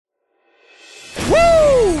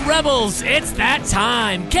Woo! Rebels, it's that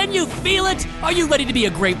time. Can you feel it? Are you ready to be a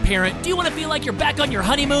great parent? Do you want to feel like you're back on your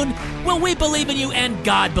honeymoon? Well, we believe in you and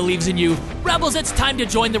God believes in you. Rebels, it's time to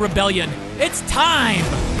join the rebellion. It's time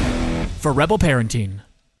for Rebel Parenting.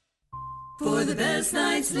 For the best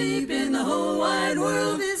night's sleep in the whole wide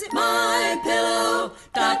world, visit MyPillow.com.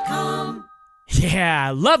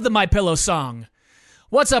 Yeah, love the MyPillow song.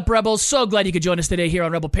 What's up, Rebels? So glad you could join us today here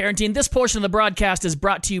on Rebel Parenting. This portion of the broadcast is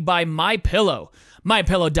brought to you by MyPillow.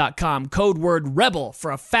 MyPillow.com, code word REBEL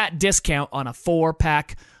for a fat discount on a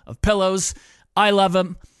 4-pack of pillows. I love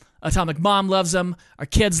them. Atomic Mom loves them. Our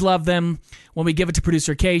kids love them. When we give it to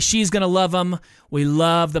producer Kay, she's going to love them. We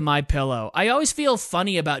love the MyPillow. I always feel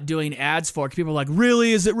funny about doing ads for it. People are like,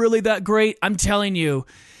 really? Is it really that great? I'm telling you,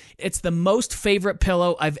 it's the most favorite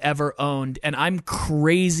pillow I've ever owned, and I'm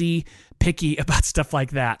crazy picky about stuff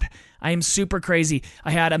like that. I am super crazy.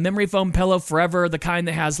 I had a memory foam pillow forever, the kind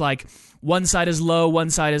that has like one side is low,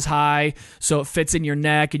 one side is high, so it fits in your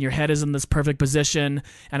neck and your head is in this perfect position.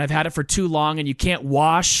 And I've had it for too long, and you can't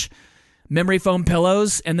wash memory foam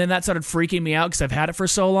pillows. And then that started freaking me out because I've had it for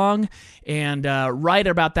so long. And right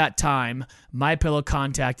about that time, MyPillow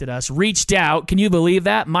contacted us, reached out. Can you believe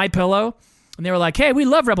that? MyPillow. And they were like, hey, we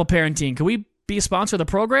love Rebel Parenting. Can we be a sponsor of the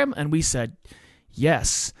program? And we said,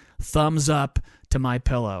 yes. Thumbs up to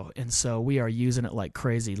MyPillow. And so we are using it like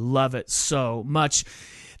crazy. Love it so much.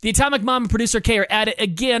 The Atomic Mom and producer Kay are at it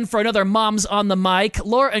again for another Moms on the Mic.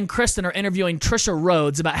 Laura and Kristen are interviewing Trisha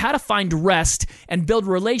Rhodes about how to find rest and build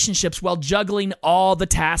relationships while juggling all the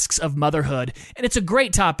tasks of motherhood. And it's a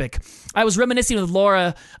great topic. I was reminiscing with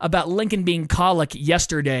Laura about Lincoln being colic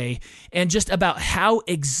yesterday and just about how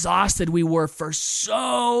exhausted we were for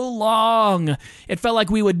so long. It felt like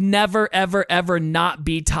we would never, ever, ever not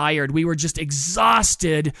be tired. We were just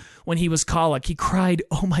exhausted when he was colic. He cried,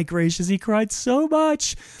 oh my gracious, he cried so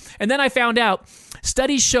much. And then I found out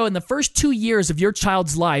studies show in the first 2 years of your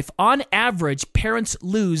child's life, on average, parents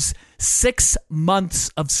lose 6 months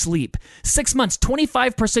of sleep. 6 months,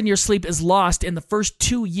 25% of your sleep is lost in the first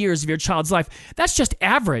 2 years of your child's life. That's just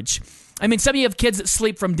average. I mean, some of you have kids that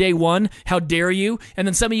sleep from day one. How dare you? And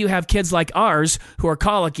then some of you have kids like ours who are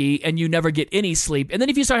colicky and you never get any sleep. And then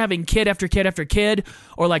if you start having kid after kid after kid,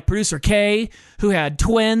 or like producer Kay, who had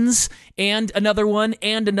twins and another one,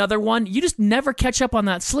 you just never catch up on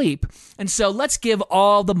that sleep. And so let's give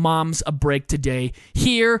all the moms a break today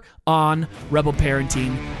here on Rebel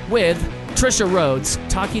Parenting with Trisha Rhodes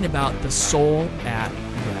talking about the soul at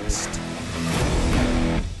rest.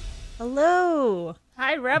 Hello.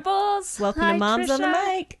 Hi, Rebels. Welcome Hi, to Moms Trisha. on the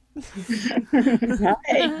Mic.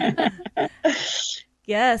 Hi.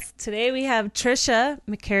 Yes, today we have Trisha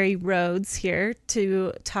McCary Rhodes here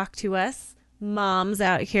to talk to us, moms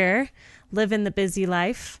out here living the busy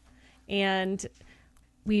life. And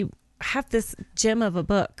we have this gem of a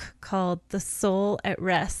book called The Soul at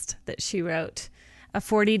Rest that she wrote, a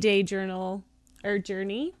 40-day journal or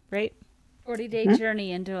journey, right? 40-day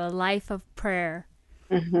journey into a life of prayer.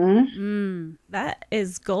 Mm-hmm. That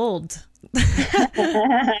is gold.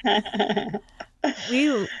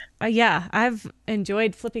 I've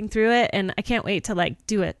enjoyed flipping through it, and I can't wait to like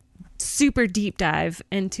do a super deep dive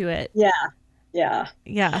into it. Yeah.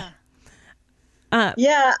 I'll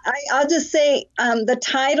just say the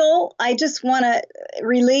title, I just want to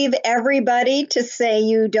relieve everybody to say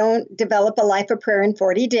you don't develop a life of prayer in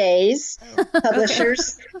 40 days.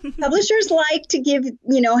 Publishers like to give,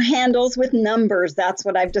 handles with numbers. That's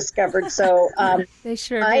what I've discovered. So They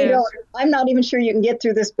sure do. I'm not even sure you can get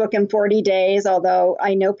through this book in 40 days, although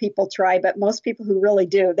I know people try, but most people who really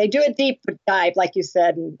do, they do a deep dive, like you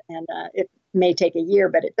said, and it may take a year,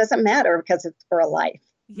 but it doesn't matter because it's for a life.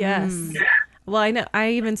 Yes. Well, I know.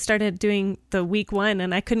 I even started doing the week 1,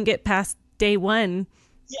 and I couldn't get past day 1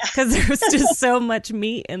 because there was just so much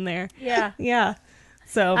meat in there. Yeah.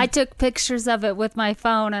 So I took pictures of it with my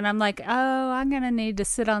phone, and I'm like, oh, I'm going to need to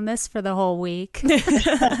sit on this for the whole week.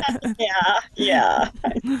 Yeah.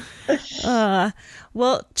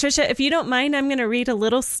 Well, Trisha, if you don't mind, I'm going to read a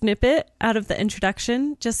little snippet out of the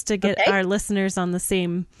introduction just to get our listeners on the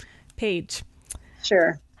same page.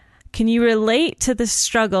 Sure. Can you relate to the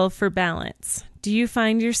struggle for balance? Do you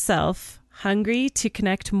find yourself hungry to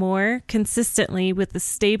connect more consistently with the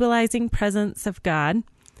stabilizing presence of God,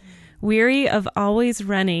 weary of always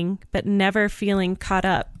running but never feeling caught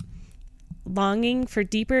up, longing for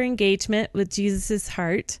deeper engagement with Jesus'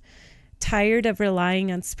 heart, tired of relying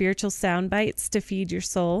on spiritual sound bites to feed your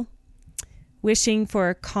soul, wishing for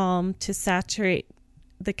a calm to saturate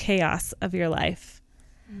the chaos of your life?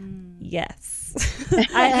 Yes.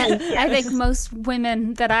 I think most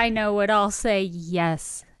women that I know would all say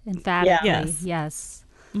yes, emphatically, yes.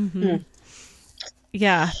 Mm-hmm.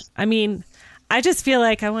 Yeah. I mean, I just feel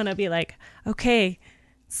like I want to be like, okay,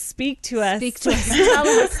 speak to us. Speak to us. Tell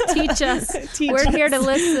us. Teach us. We're here to us.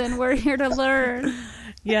 listen. We're here to learn.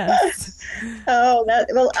 Yes. Oh,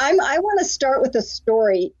 I want to start with a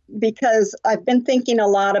story because I've been thinking a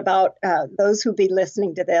lot about those who be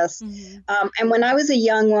listening to this. And when I was a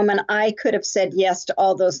young woman, I could have said yes to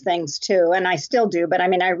all those things too, and I still do. But I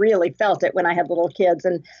mean, I really felt it when I had little kids.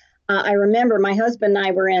 And I remember my husband and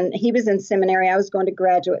I he was in seminary, I was going to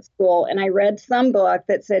graduate school, and I read some book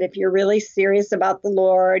that said, if you're really serious about the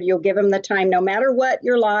Lord, you'll give him the time no matter what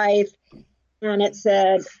your life. And it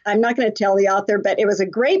said, I'm not going to tell the author, but it was a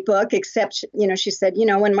great book, except, she said,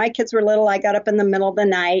 when my kids were little, I got up in the middle of the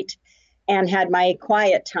night and had my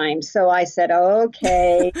quiet time. So I said,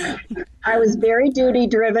 okay. I was very duty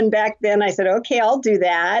driven back then. I said, okay, I'll do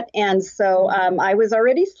that. And so I was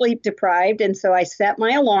already sleep deprived. And so I set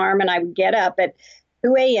my alarm and I would get up at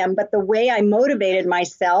 2 a.m. But the way I motivated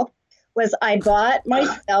myself was I bought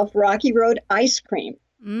myself Rocky Road ice cream.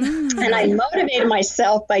 And I motivated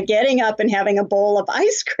myself by getting up and having a bowl of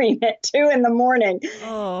ice cream at 2 a.m.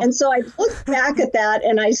 And so I look back at that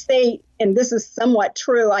and I say, and this is somewhat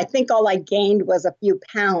true, I think all I gained was a few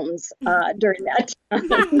pounds during that time.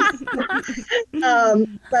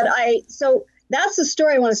 So that's the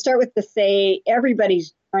story I want to start with, to say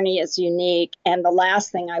everybody's journey is unique. And the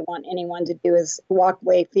last thing I want anyone to do is walk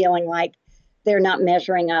away feeling like they're not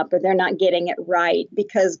measuring up or they're not getting it right,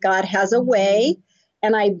 because God has a way.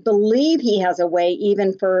 And I believe he has a way,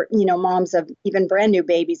 even for, moms of even brand new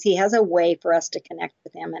babies, he has a way for us to connect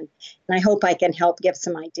with him. And I hope I can help give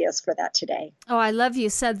some ideas for that today. Oh, I love you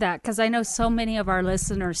said that, because I know so many of our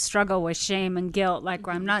listeners struggle with shame and guilt. Like,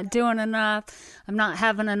 I'm not doing enough. I'm not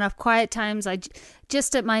having enough quiet times.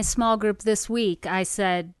 Just at my small group this week, I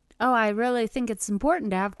said, oh, I really think it's important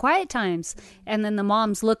to have quiet times. And then the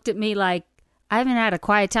moms looked at me like, I haven't had a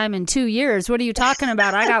quiet time in 2 years. What are you talking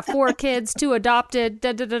about? I got 4 kids, 2 adopted,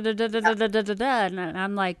 da, da, da, da, da, da, da, da, da. And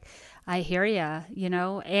I'm like, I hear you,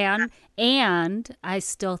 and I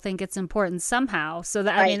still think it's important somehow. So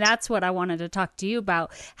that, I mean, that's what I wanted to talk to you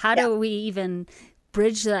about. How do we even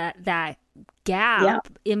bridge that gap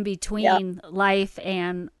in between life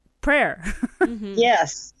and prayer?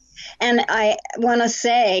 Yes. And I want to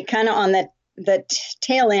say, kind of on the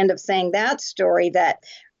tail end of saying that story, that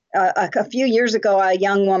a few years ago, a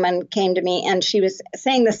young woman came to me and she was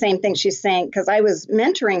saying the same thing she's saying, because I was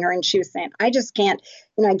mentoring her and she was saying, I just can't,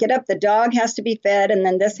 I get up, the dog has to be fed, and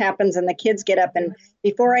then this happens and the kids get up, and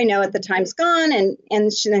before I know it, the time's gone. And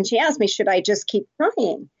then she asked me, should I just keep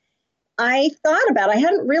trying? I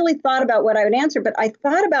hadn't really thought about what I would answer, but I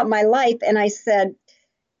thought about my life and I said,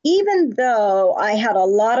 even though I had a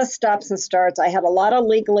lot of stops and starts, I had a lot of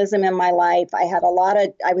legalism in my life, I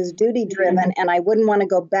was duty driven, and I wouldn't want to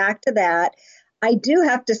go back to that. I do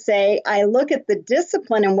have to say, I look at the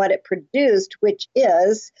discipline and what it produced, which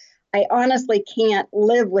is, I honestly can't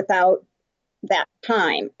live without that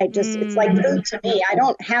time. It's like food to me. I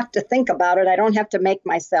don't have to think about it. I don't have to make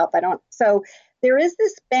myself. So there is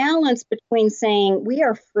this balance between saying we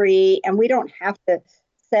are free and we don't have to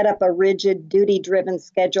set up a rigid duty-driven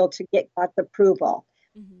schedule to get God's approval.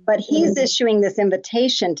 But he's issuing this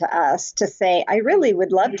invitation to us to say, I really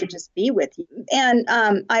would love to just be with you. And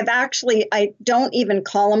I don't even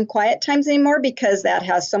call them quiet times anymore, because that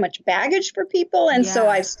has so much baggage for people. And so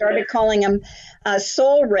I've started calling them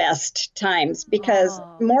soul rest times, because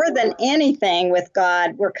more than anything with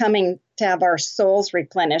God, we're coming to have our souls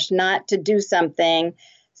replenished, not to do something.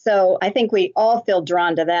 So I think we all feel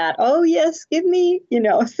drawn to that. Oh, yes, give me,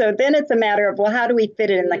 so then it's a matter of, well, how do we fit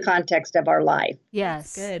it in the context of our life?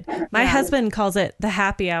 Yes. Good. My husband calls it the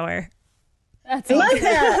happy hour. That's I love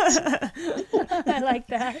that. I like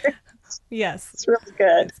that. Yes. It's really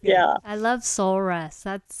good. Yeah. I love soul rest.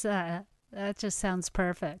 That's that just sounds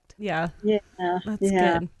perfect. Yeah. Yeah. That's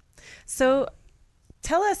good. So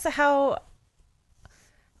tell us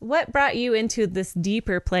what brought you into this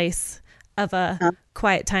deeper place of a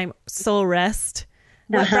quiet time, soul rest?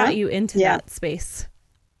 What brought you into that space?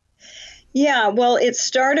 Yeah, well, it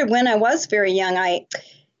started when I was very young.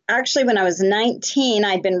 When I was 19,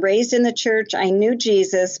 I'd been raised in the church. I knew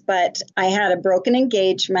Jesus, but I had a broken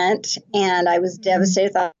engagement and I was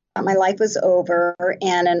devastated. Thought my life was over.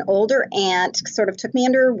 And an older aunt sort of took me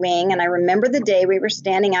under her wing. And I remember the day we were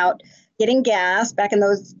standing out getting gas. Back in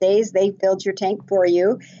those days, they filled your tank for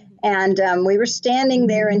you. And we were standing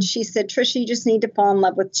there and she said, Trisha, you just need to fall in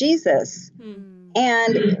love with Jesus.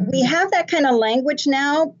 And we have that kind of language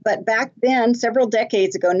now, but back then, several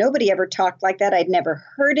decades ago, nobody ever talked like that. I'd never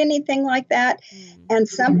heard anything like that. And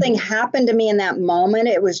something happened to me in that moment.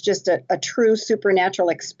 It was just a true supernatural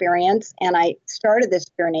experience. And I started this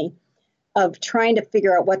journey of trying to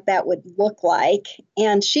figure out what that would look like.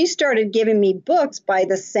 And she started giving me books by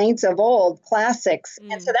the saints of old, classics.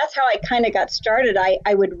 And so that's how I kind of got started.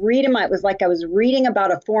 I would read them. It was like I was reading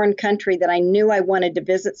about a foreign country that I knew I wanted to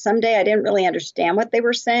visit someday. I didn't really understand what they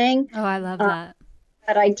were saying. Oh, I love that.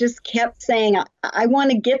 But I just kept saying, I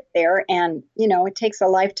want to get there. And, it takes a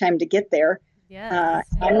lifetime to get there. Yes.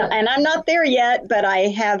 I'm not there yet, but I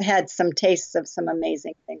have had some tastes of some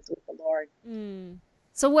amazing things with the Lord.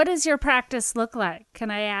 So what does your practice look like?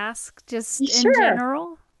 Can I ask just Sure. in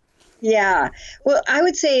general? Yeah. Well, I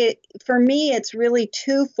would say for me, it's really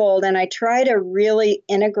twofold. And I try to really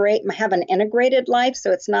have an integrated life.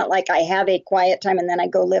 So it's not like I have a quiet time and then I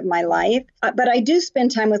go live my life. But I do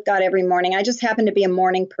spend time with God every morning. I just happen to be a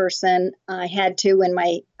morning person. I had to when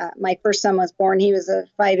my first son was born. He was a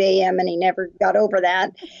 5 a.m. and he never got over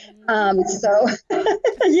that. So,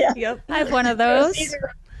 yeah. Yep. I have one of those.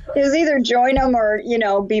 It was either join him or,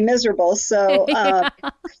 be miserable. So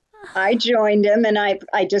I joined him and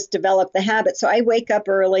I just developed the habit. So I wake up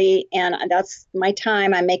early and that's my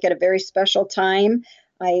time. I make it a very special time.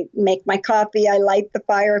 I make my coffee. I light the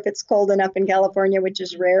fire if it's cold enough in California, which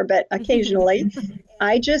is rare, but occasionally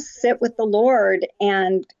I just sit with the Lord,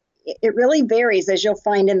 and it really varies, as you'll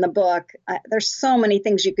find in the book. There's so many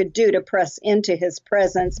things you could do to press into his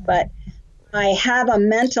presence, but I have a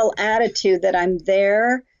mental attitude that I'm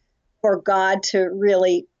there for God to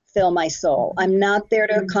really fill my soul. I'm not there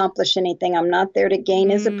to accomplish anything. I'm not there to gain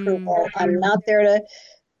his approval. I'm not there to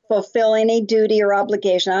fulfill any duty or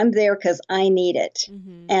obligation. I'm there because I need it.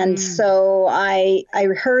 And so I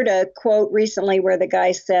heard a quote recently where the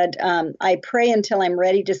guy said, I pray until I'm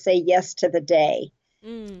ready to say yes to the day.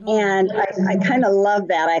 And I kind of love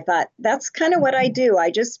that. I thought that's kind of what I do. I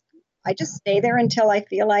just stay there until I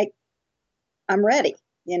feel like I'm ready,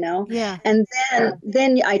 Yeah. And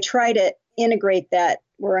then I try to integrate that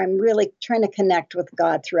where I'm really trying to connect with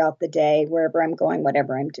God throughout the day, wherever I'm going,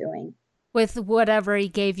 whatever I'm doing. With whatever he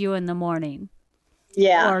gave you in the morning.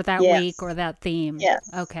 Yeah. Or that week or that theme. Yes.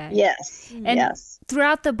 Okay. Yes. And yes.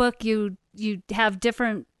 throughout the book, you have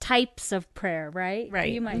different types of prayer, right?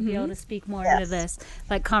 Right. You might be able to speak more into this,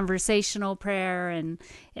 like conversational prayer. And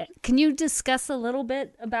can you discuss a little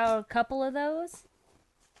bit about a couple of those?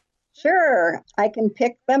 Sure. I can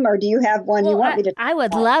pick them, or do you have one you want me to? I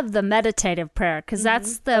would love the meditative prayer, because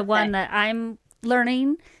that's the one that I'm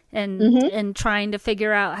learning and trying to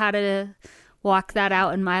figure out how to walk that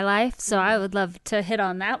out in my life. So I would love to hit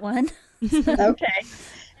on that one. Okay.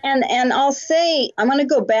 And I'll say, I'm going to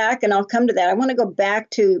go back and I'll come to that. I want to go back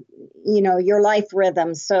to, your life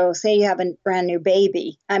rhythm. So say you have a brand new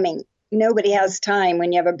baby. I mean, nobody has time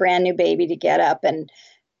when you have a brand new baby to get up and,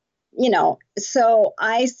 so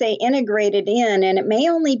I say integrate it in, and it may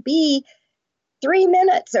only be 3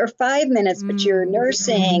 minutes or 5 minutes, but you're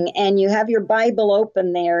nursing and you have your Bible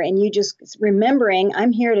open there and you just remembering,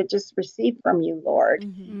 I'm here to just receive from you, Lord,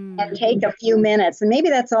 and take a few minutes. And maybe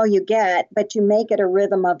that's all you get, but you make it a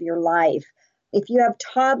rhythm of your life. If you have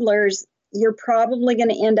toddlers, you're probably going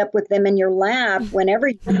to end up with them in your lap whenever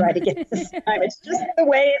you try to get this time. It's just the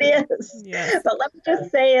way it is. Yes. But let me just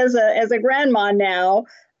say, as a grandma now,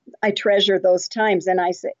 I treasure those times. And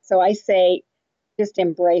I say, just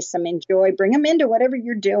embrace them, enjoy, bring them into whatever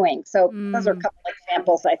you're doing. So those are a couple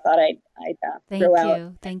examples I thought I'd throw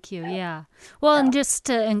out. Thank you. Yeah. Well, and just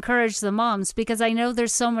to encourage the moms, because I know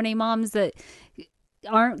there's so many moms that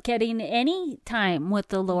aren't getting any time with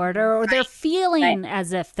the Lord, or they're feeling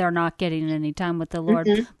as if they're not getting any time with the Lord,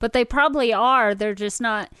 but they probably are. They're just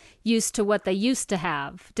not used to what they used to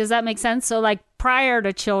have. Does that make sense? So like prior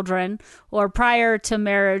to children or prior to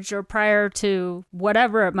marriage or prior to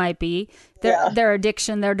whatever it might be, their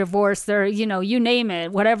addiction, their divorce, their, you name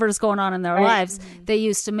it, whatever's going on in their lives, they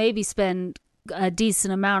used to maybe spend a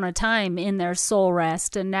decent amount of time in their soul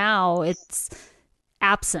rest, and now it's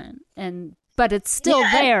absent, but it's still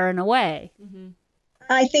there in a way.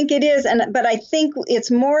 I think it is. But I think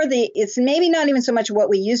it's more it's maybe not even so much what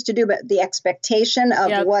we used to do, but the expectation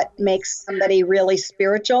of what makes somebody really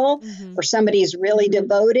spiritual or somebody's really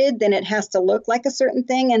devoted. Then it has to look like a certain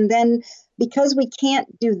thing. And then because we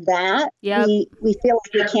can't do that, Yep. we feel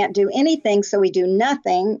like we can't do anything, so we do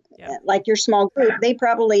nothing. Yep. Like your small group, they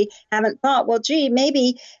probably haven't thought, well, gee,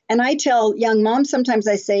 maybe. And I tell young moms, sometimes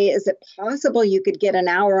I say, is it possible you could get an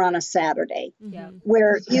hour on a Saturday Yeah.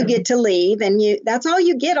 where you get to leave and that's all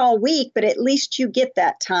you get all week, but at least you get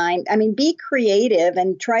that time. I mean, be creative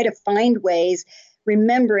and try to find ways,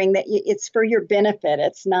 remembering that it's for your benefit.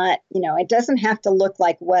 It's not, it doesn't have to look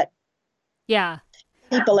like what Yeah.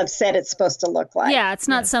 people have said it's supposed to look like. Yeah, it's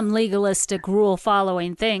not some legalistic rule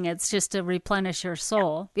following thing. It's just to replenish your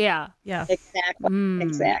soul. Yeah. Yeah. Exactly.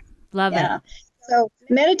 Exactly. Love Yeah. it. So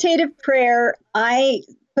meditative prayer, I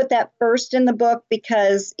put that first in the book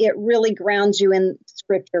because it really grounds you in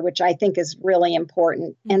scripture, which I think is really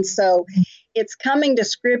important. And so it's coming to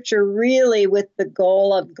scripture really with the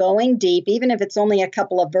goal of going deep, even if it's only a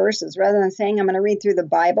couple of verses, rather than saying, I'm going to read through the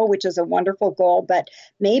Bible, which is a wonderful goal, but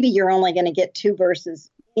maybe you're only going to get 2 verses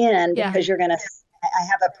in because you're going to, I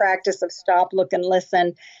have a practice of stop, look, and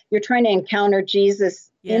listen. You're trying to encounter Jesus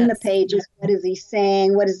in the pages. What is he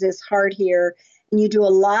saying? What is his heart here? And you do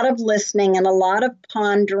a lot of listening and a lot of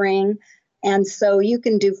pondering. And so you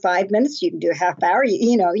can do 5 minutes, you can do a half hour,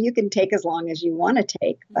 you can take as long as you want to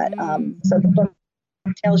take. But so the book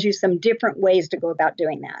tells you some different ways to go about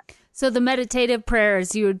doing that. So the meditative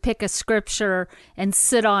prayers, you would pick a scripture and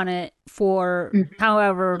sit on it for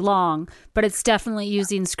however long, but it's definitely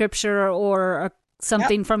using scripture or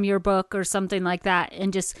something from your book or something like that,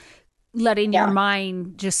 and just letting your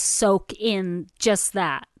mind just soak in just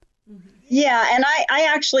that. Yeah, and I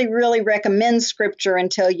actually really recommend scripture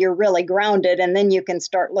until you're really grounded, and then you can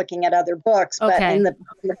start looking at other books. But in the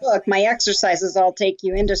book, my exercises all take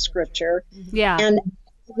you into scripture. Yeah. And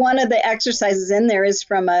one of the exercises in there is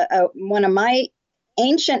from one of my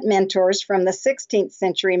ancient mentors from the 16th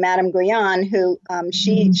century, Madame Guyon, who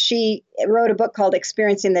she wrote a book called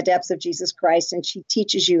Experiencing the Depths of Jesus Christ, and she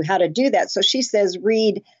teaches you how to do that. So she says,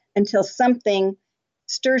 read until something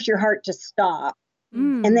stirs your heart to stop.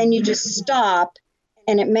 And then you just stop,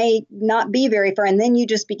 and it may not be very far. And then you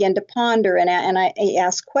just begin to ponder and I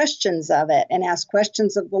ask questions of it and ask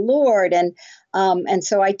questions of the Lord. And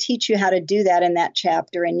so I teach you how to do that in that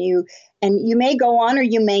chapter. And you may go on or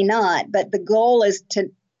you may not, but the goal is to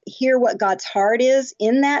hear what God's heart is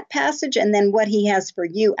in that passage and then what he has for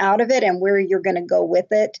you out of it and where you're going to go with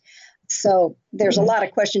it. So there's a lot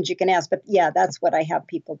of questions you can ask, but yeah, that's what I have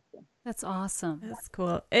people do. That's awesome. That's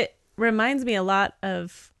cool. It reminds me a lot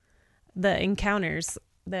of the encounters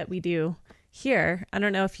that we do here. I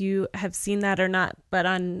don't know if you have seen that or not, but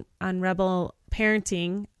on Rebel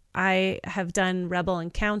Parenting, I have done Rebel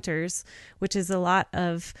Encounters, which is a lot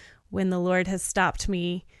of when the Lord has stopped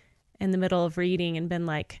me in the middle of reading and been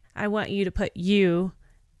like, I want you to put you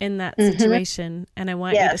in that situation, and I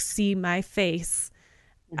want you to see my face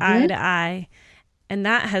eye to eye. And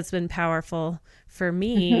that has been powerful for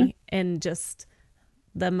me in just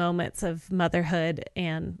the moments of motherhood,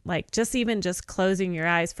 and like just closing your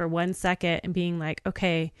eyes for 1 second and being like,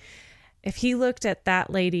 okay, if he looked at that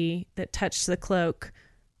lady that touched the cloak,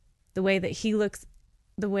 the way that he looks,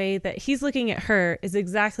 the way that he's looking at her is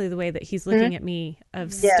exactly the way that he's looking at me,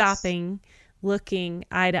 of stopping, looking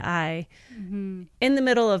eye to eye in the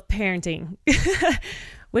middle of parenting,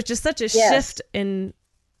 which is such a shift in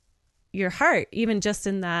your heart, even just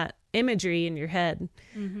in that imagery in your head.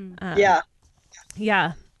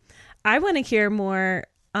 Yeah. I want to hear more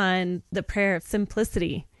on the prayer of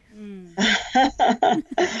simplicity.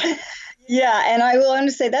 Yeah, and I will want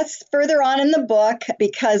to say that's further on in the book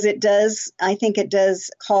because I think it does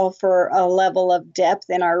call for a level of depth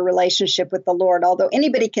in our relationship with the Lord, although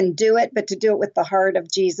anybody can do it, but to do it with the heart of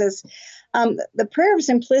Jesus. The prayer of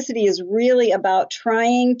simplicity is really about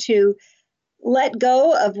trying to let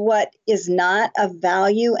go of what is not of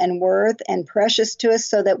value and worth and precious to us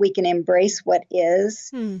so that we can embrace what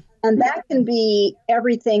is. And that can be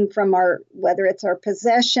everything from whether it's our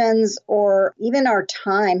possessions or even our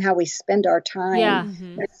time, how we spend our time. Yeah.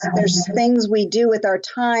 There's things we do with our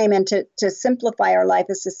time, and to simplify our life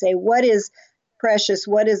is to say, what is precious,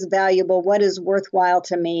 what is valuable, what is worthwhile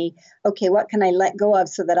to me? Okay, what can I let go of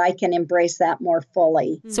so that I can embrace that more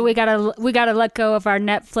fully? So we gotta let go of our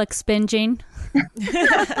Netflix binging.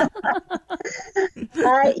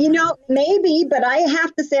 Maybe, but I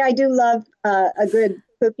have to say I do love a good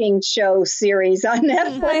cooking show series on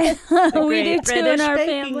Netflix. We do too in our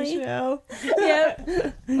family.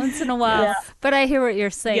 Yep. Once in a while. Yeah. But I hear what you're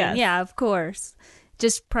saying. Yes. Yeah, of course.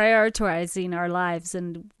 Just prioritizing our lives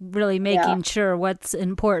and really making sure what's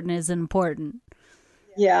important is important.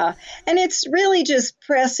 Yeah. And it's really just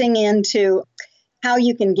pressing into, how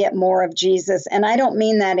you can get more of Jesus. And I don't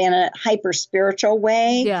mean that in a hyper spiritual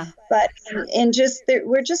way, Yeah. but in just,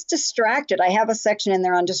 we're just distracted. I have a section in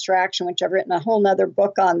there on distraction, which I've written a whole nother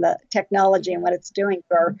book on the technology and what it's doing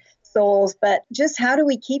for our souls. But just how do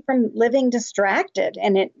we keep from living distracted?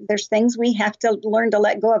 And there's things we have to learn to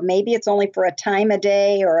let go of. Maybe it's only for a time a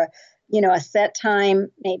day or a set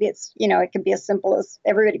time. Maybe it's, it can be as simple as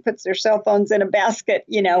everybody puts their cell phones in a basket,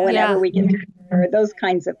 whenever we get there, those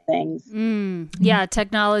kinds of things. Yeah,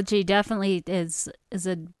 technology definitely is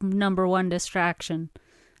a number one distraction,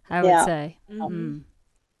 I would say. Mm-hmm.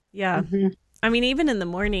 Yeah. Mm-hmm. I mean, even in the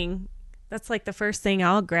morning, that's like the first thing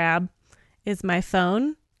I'll grab is my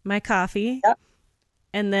phone, my coffee,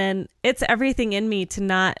 and then it's everything in me to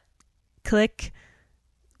not click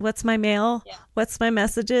what's my mail, what's my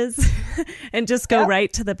messages, and just go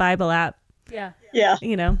right to the Bible app. Yeah. Yeah.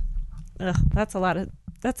 That's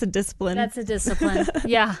a discipline. That's a discipline.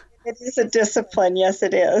 Yeah. It is a discipline. Yes,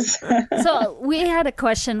 it is. So we had a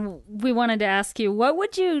question we wanted to ask you. What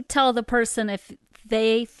would you tell the person if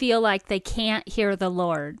they feel like they can't hear the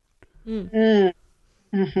Lord? Boy,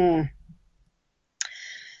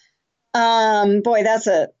 that's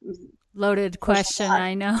a loaded question,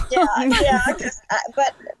 I know. Yeah.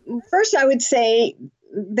 But first, I would say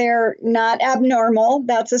they're not abnormal.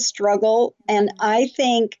 That's a struggle. And I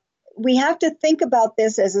think we have to think about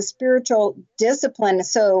this as a spiritual discipline.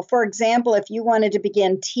 So, for example, if you wanted to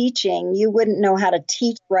begin teaching, you wouldn't know how to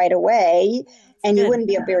teach right away, and you wouldn't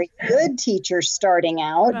be a very good teacher starting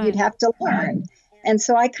out. Right. You'd have to learn. And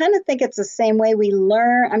so I kind of think it's the same way we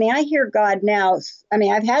learn. I mean, I hear God now. I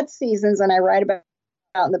mean, I've had seasons, and I write about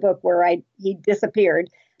in the book where he disappeared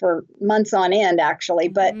for months on end, actually.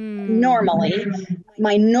 But normally,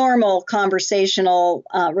 my normal conversational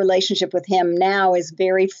relationship with him now is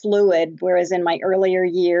very fluid, whereas in my earlier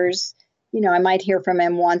years, I might hear from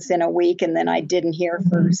him once in a week, and then I didn't hear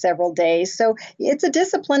for several days. So it's a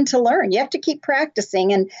discipline to learn. You have to keep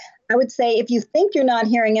practicing. And I would say if you think you're not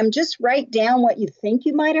hearing him, just write down what you think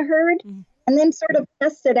you might have heard. And then sort of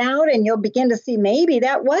test it out, and you'll begin to see maybe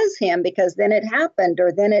that was him, because then it happened,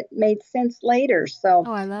 or then it made sense later. So,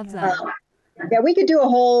 I love that. We could do a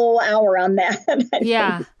whole hour on that.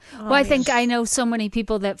 Yeah. Well, I think I know so many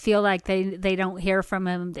people that feel like they don't hear from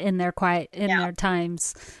him in their their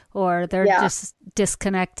times, or they're just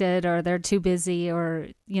disconnected, or they're too busy, or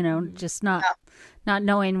just not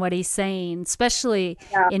knowing what he's saying, especially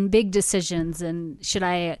in big decisions. And should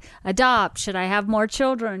I adopt? Should I have more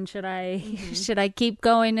children? Should I keep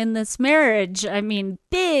going in this marriage? I mean,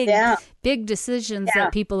 big decisions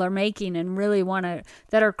that people are making and really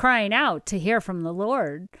that are crying out to hear from the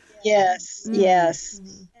Lord. Yes.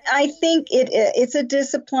 I think it's a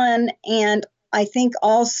discipline. And I think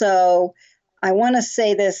also, I want to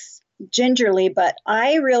say this gingerly, but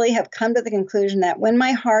I really have come to the conclusion that when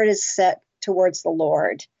my heart is set towards the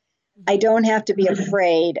Lord, I don't have to be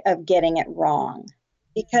afraid of getting it wrong,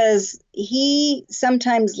 because he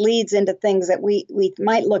sometimes leads into things that we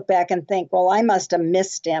might look back and think, well, I must have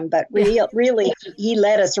missed him, but really he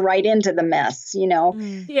led us right into the mess,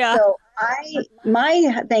 Yeah. So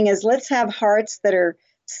my thing is, let's have hearts that are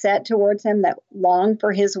set towards him, that long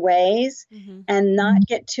for his ways, and not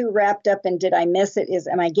get too wrapped up in, did I miss it?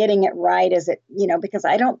 Am I getting it right? Is it, because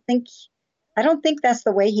I don't think that's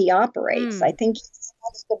the way he operates. I think he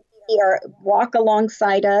wants to walk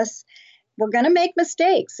alongside us. We're going to make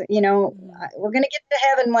mistakes. We're going to get to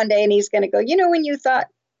heaven one day, and he's going to go, when you thought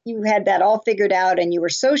you had that all figured out and you were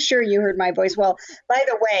so sure you heard my voice, well, by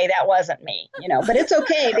the way, that wasn't me, but it's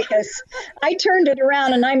okay, because I turned it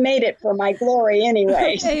around and I made it for my glory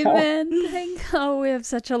anyway. Amen. So. We have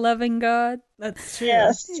such a loving God. That's true.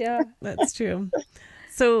 Yes. Yeah, that's true.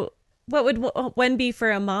 So what would one be for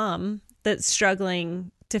a mom that's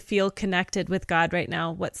struggling to feel connected with God right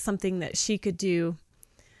now? What's something that she could do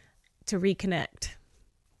to reconnect?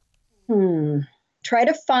 Try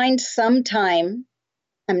to find some time.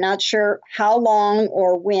 I'm not sure how long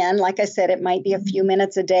or when. Like I said, it might be a few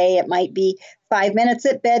minutes a day. It might be 5 minutes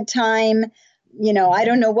at bedtime. I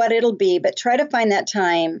don't know what it'll be, but try to find that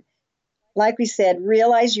time. Like we said,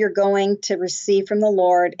 realize you're going to receive from the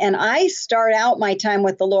Lord. And I start out my time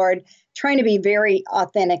with the Lord trying to be very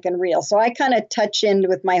authentic and real. So I kind of touch in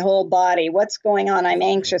with my whole body. What's going on? I'm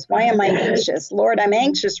anxious. Why am I anxious? Lord, I'm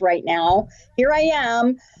anxious right now. Here I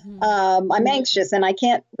am. I'm anxious and I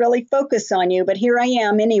can't really focus on you, but here I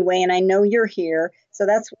am anyway. And I know you're here. So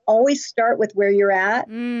that's always start with where you're at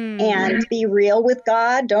and be real with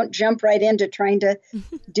God. Don't jump right into trying to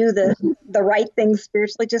do the right thing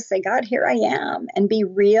spiritually. Just say, God, here I am, and be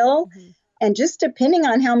real. And just depending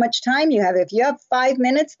on how much time you have, if you have 5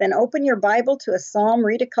 minutes, then open your Bible to a psalm,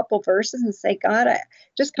 read a couple verses, and say, God,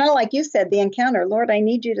 just kind of like you said, the encounter, Lord, I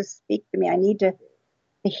need you to speak to me. I need to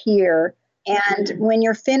hear. And when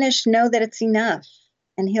you're finished, know that it's enough,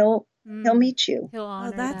 and He'll meet you. He'll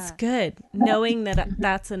honor that's that. good. Knowing that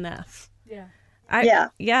that's enough. Yeah.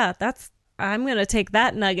 I'm going to take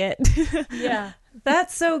that nugget. Yeah.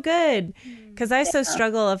 That's so good. Because I so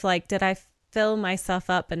struggle of like, did I fill myself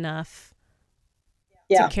up enough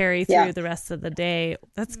to carry through the rest of the day?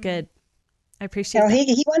 That's good. I appreciate that.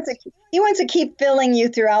 He wants to keep filling you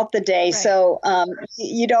throughout the day. Right. So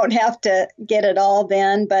you don't have to get it all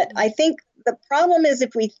then. But I think the problem is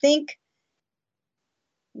if we think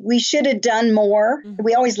we should have done more,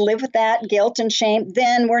 we always live with that guilt and shame,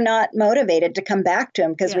 then we're not motivated to come back to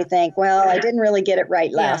Him because we think, well, I didn't really get it right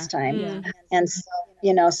last time. Yeah. And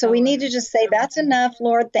so, so we need to just say, that's enough,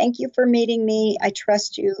 Lord. Thank you for meeting me. I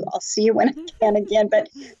trust you. I'll see you when I can again.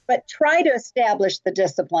 But try to establish the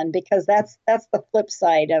discipline, because that's the flip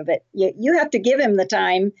side of it. You have to give Him the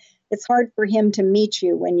time. It's hard for Him to meet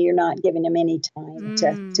you when you're not giving Him any time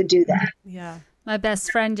to do that. Yeah. My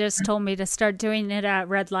best friend just told me to start doing it at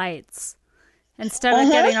red lights instead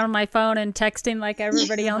of getting on my phone and texting like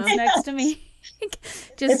everybody else next to me.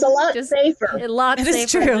 It's a lot safer. A lot safer.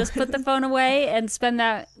 Is true. Just put the phone away and spend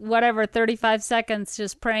that 35 seconds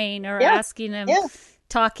just praying or asking Him,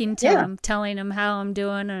 talking to Him, telling Him how I'm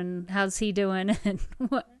doing and how's He doing,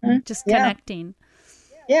 and just connecting.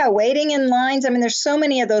 Yeah, waiting in lines. I mean, there's so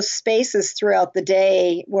many of those spaces throughout the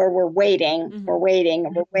day where we're waiting, we're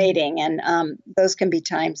waiting. And those can be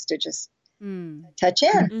times to just touch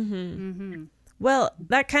in. Well,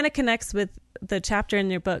 that kind of connects with the chapter in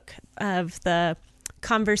your book of the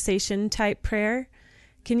conversation type prayer.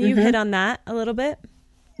 Can you hit on that a little bit?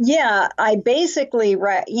 Yeah, I basically,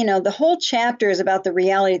 the whole chapter is about the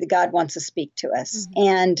reality that God wants to speak to us.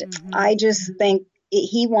 And I just think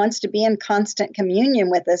He wants to be in constant communion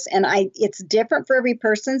with us. And it's different for every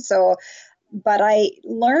person. But I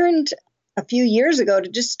learned a few years ago to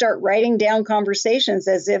just start writing down conversations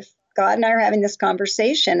as if God and I are having this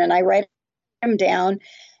conversation, and I write them down,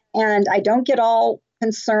 and I don't get all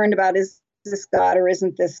concerned about, is this God or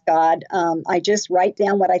isn't this God? I just write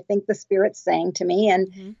down what I think the Spirit's saying to me.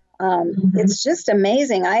 And it's just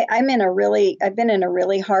amazing. I've been in a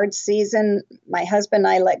really hard season. My husband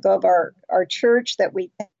and I let go of our church that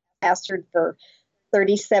we pastored for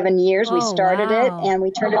 37 years. We started it and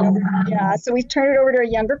we turned it over. Yeah. So we turned it over to a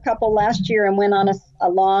younger couple last year and went on a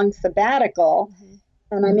long sabbatical.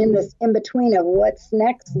 And I'm in this in between of what's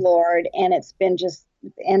next, Lord. And it's been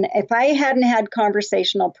and if I hadn't had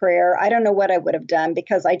conversational prayer, I don't know what I would have done,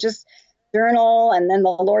 because I just journal, and then the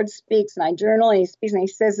Lord speaks, and I journal, and He speaks, and He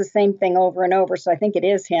says the same thing over and over. So I think it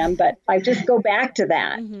is Him, but I just go back to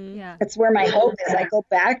that. Yeah, that's where my hope is. I go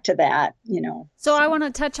back to that, So I want to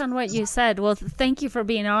touch on what you said. Well, thank you for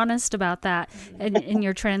being honest about that in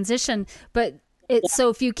your transition. But so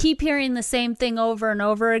if you keep hearing the same thing over and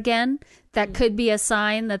over again, that could be a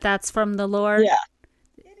sign that that's from the Lord. Yeah.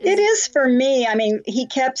 It is for me. I mean, He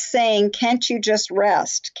kept saying, can't you just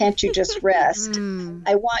rest? Can't you just rest?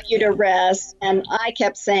 I want you to rest. And I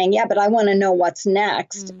kept saying, yeah, but I want to know what's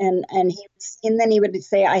next. And then He would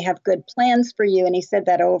say, I have good plans for you. And He said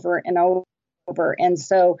that over and over. And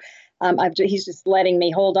so He's just letting me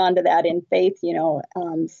hold on to that in faith,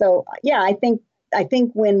 So, yeah, I think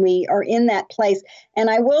when we are in that place, and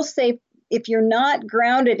I will say, if you're not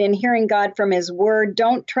grounded in hearing God from His Word,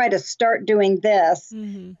 don't try to start doing this,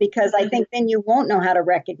 because I think then you won't know how to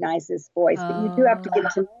recognize His voice. But you do have to get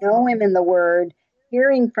to know Him in the Word,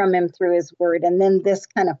 hearing from Him through His Word, and then this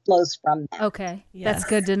kind of flows from that. Okay, Yes. That's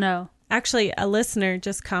good to know. Actually, a listener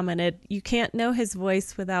just commented, you can't know His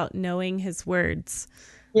voice without knowing His words.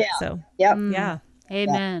 Yeah. So, yep. Yeah.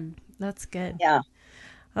 Amen. That's good. Yeah.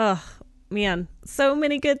 Oh, man, so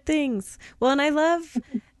many good things. Well, and I love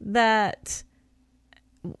that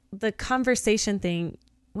the conversation thing,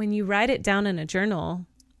 when you write it down in a journal,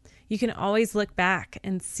 you can always look back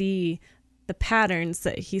and see the patterns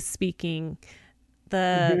that He's speaking.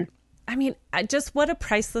 I mean, just what a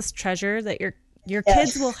priceless treasure that your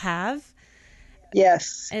kids will have.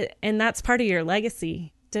 Yes. And that's part of your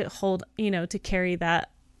legacy to hold, to carry that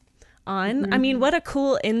on. I mean, what a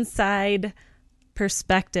cool inside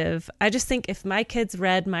perspective. I just think if my kids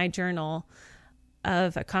read my journal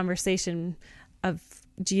of a conversation of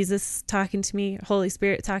Jesus talking to me, Holy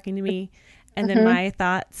Spirit talking to me, and then my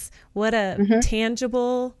thoughts, what a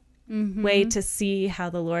tangible way to see how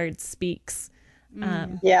the Lord speaks.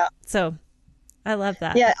 So I love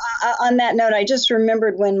that. Yeah. On that note, I just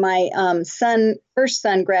remembered when my first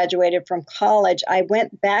son graduated from college, I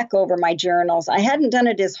went back over my journals. I hadn't done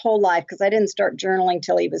it his whole life because I didn't start journaling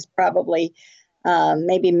till he was probably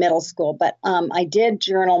maybe middle school. But I did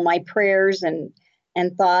journal my prayers and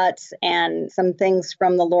thoughts and some things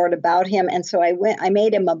from the Lord about him. And so I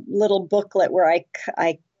made him a little booklet where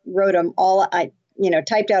I wrote him all. I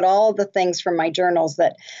typed out all the things from my journals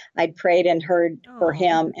that I'd prayed and heard for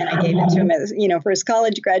him, and I gave it to him as, for his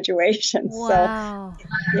college graduation. Wow.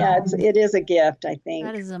 So, yeah, it is a gift, I think.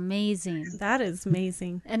 That is amazing. That is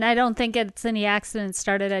amazing. And I don't think it's any accident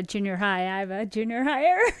started at junior high. I have a junior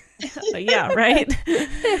higher. Yeah, right?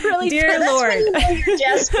 It really Dear does. Lord. That's when you're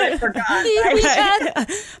desperate for God. Right?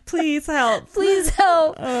 Please help. Please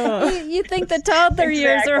help. You think the toddler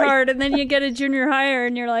years are Exactly. hard, and then you get a junior higher,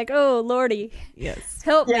 and you're like, oh, Lordy, Yes.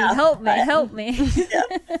 help me, Yeah. help me, help me.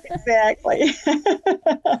 Exactly.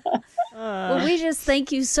 Well, we just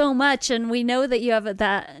thank you so much, and we know that you have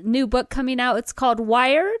that new book coming out. It's called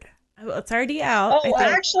Wired. Well, it's already out. Oh, I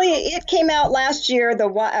think. actually, it came out last year. The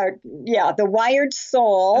Wired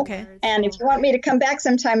Soul. Okay. And if you want me to come back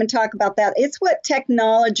sometime and talk about that, it's what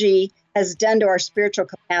technology has done to our spiritual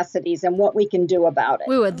capacities and what we can do about it.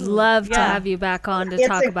 We would love to Yeah. have you back on to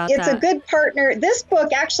talk about It's that. a good partner. This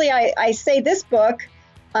book, actually, I say this book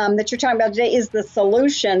that you're talking about today is the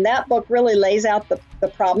solution. That book really lays out the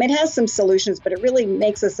problem. It has some solutions, but it really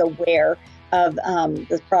makes us aware of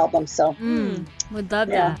the problem. So Would love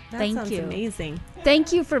Yeah. that. That Thank sounds you. amazing.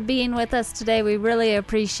 Thank you for being with us today. We really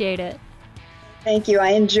appreciate it. thank you. I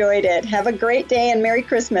enjoyed it. Have a great day and Merry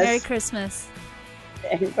Christmas. Merry Christmas.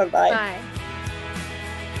 Bye-bye. Bye.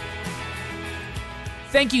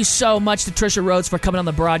 Thank you so much to Trisha Rhodes for coming on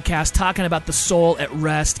the broadcast, talking about the soul at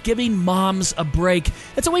rest, giving moms a break.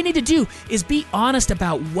 That's what we need to do, is be honest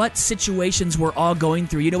about what situations we're all going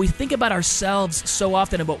through. We think about ourselves so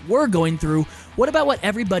often and what we're going through. What about what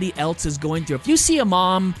everybody else is going through? If you see a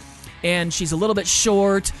mom and she's a little bit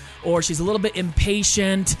short or she's a little bit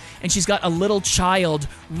impatient and she's got a little child,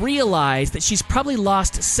 realize that she's probably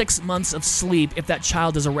lost 6 months of sleep if that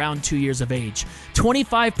child is around 2 years of age.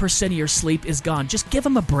 25% of your sleep is gone. Just give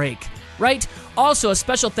them a break, right? Also, a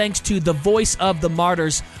special thanks to the Voice of the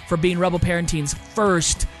Martyrs for being Rebel Parenting's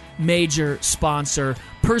first major sponsor,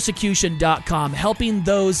 persecution.com, helping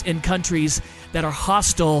those in countries that are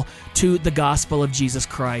hostile to the gospel of Jesus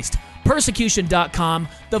Christ. Persecution.com,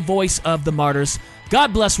 the Voice of the Martyrs.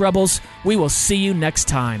 God bless, Rebels. We will see you next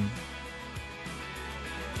time.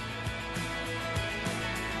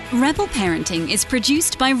 Rebel Parenting is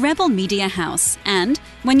produced by Rebel Media House, and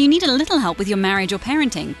when you need a little help with your marriage or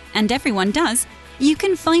parenting, and everyone does, you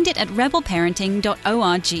can find it at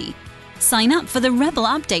rebelparenting.org. Sign up for the Rebel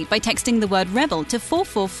Update by texting the word REBEL to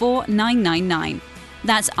 444999.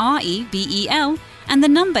 That's REBEL, and the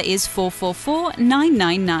number is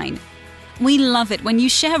 444999. We love it when you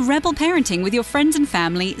share Rebel Parenting with your friends and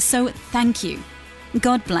family, so thank you.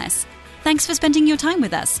 God bless. Thanks for spending your time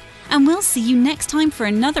with us, and we'll see you next time for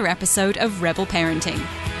another episode of Rebel Parenting.